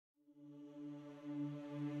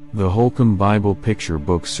The Holkham Bible Picture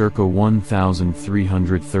Book circa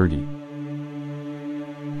 1330.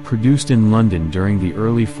 Produced in London during the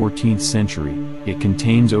early 14th century, it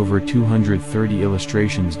contains over 230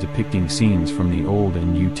 illustrations depicting scenes from the Old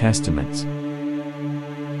and New Testaments.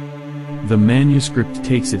 The manuscript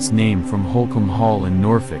takes its name from Holkham Hall in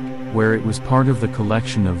Norfolk, where it was part of the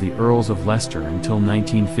collection of the Earls of Leicester until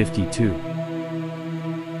 1952.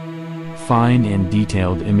 Fine and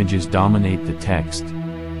detailed images dominate the text.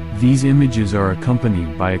 These images are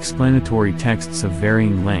accompanied by explanatory texts of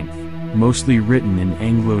varying length, mostly written in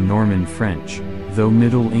Anglo-Norman French, though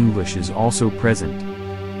Middle English is also present.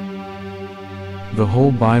 The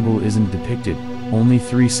whole Bible isn't depicted, only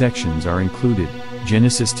 3 sections are included: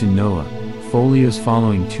 Genesis to Noah, folios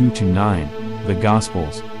following 2 to 9, the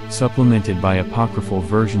Gospels, supplemented by apocryphal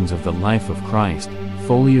versions of the life of Christ,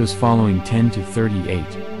 folios following 10 to 38,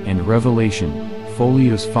 and Revelation,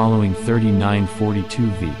 folios following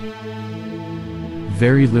 39-42v.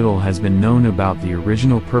 Very little has been known about the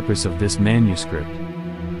original purpose of this manuscript.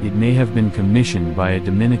 It may have been commissioned by a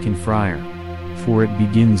Dominican friar, for it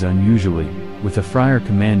begins unusually, with a friar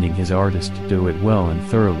commanding his artist to do it well and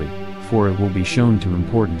thoroughly, for it will be shown to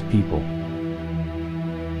important people.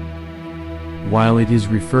 While it is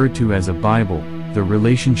referred to as a Bible, the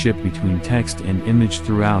relationship between text and image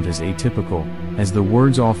throughout is atypical, as the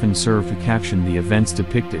words often serve to caption the events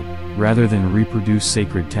depicted, rather than reproduce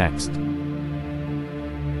sacred text.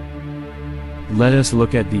 Let us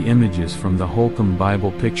look at the images from the Holkham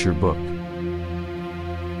Bible Picture Book.